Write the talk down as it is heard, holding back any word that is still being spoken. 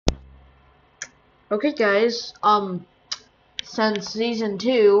Okay, guys. Since season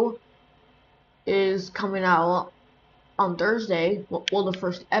 2 is coming out on Thursday, well, the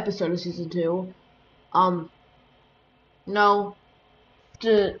first episode of season 2, no,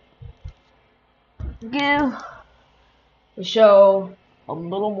 to give the show a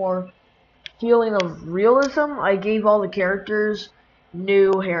little more feeling of realism, I gave all the characters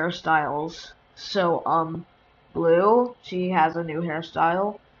new hairstyles. So, Blue, she has a new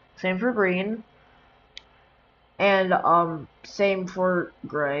hairstyle. Same for Green, and same for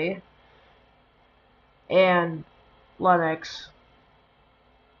Gray and Lennox.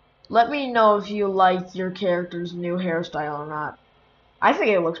 Let me know if you like your character's new hairstyle or not. I think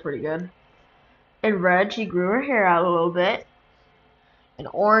it looks pretty good. In red, she grew her hair out a little bit. In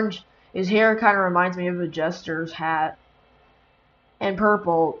orange, his hair kind of reminds me of a jester's hat. And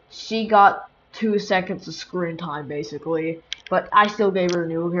purple, she got 2 seconds of screen time, basically. But I still gave her a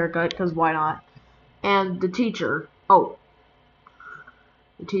new haircut, because why not? And the teacher. Oh.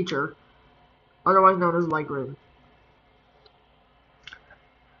 The teacher. Otherwise known as light green.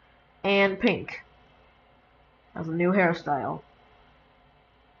 And pink. Has a new hairstyle.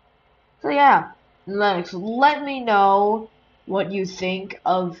 So yeah, Lennox, let me know what you think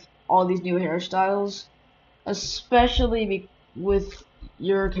of all these new hairstyles, especially with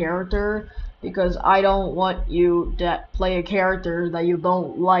your character, because I don't want you to play a character that you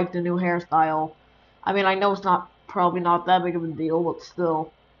don't like the new hairstyle. I mean, I know it's probably not that big of a deal, but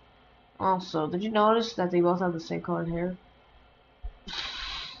still. Also, did you notice that they both have the same colored hair?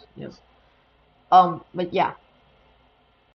 Yes. But yeah.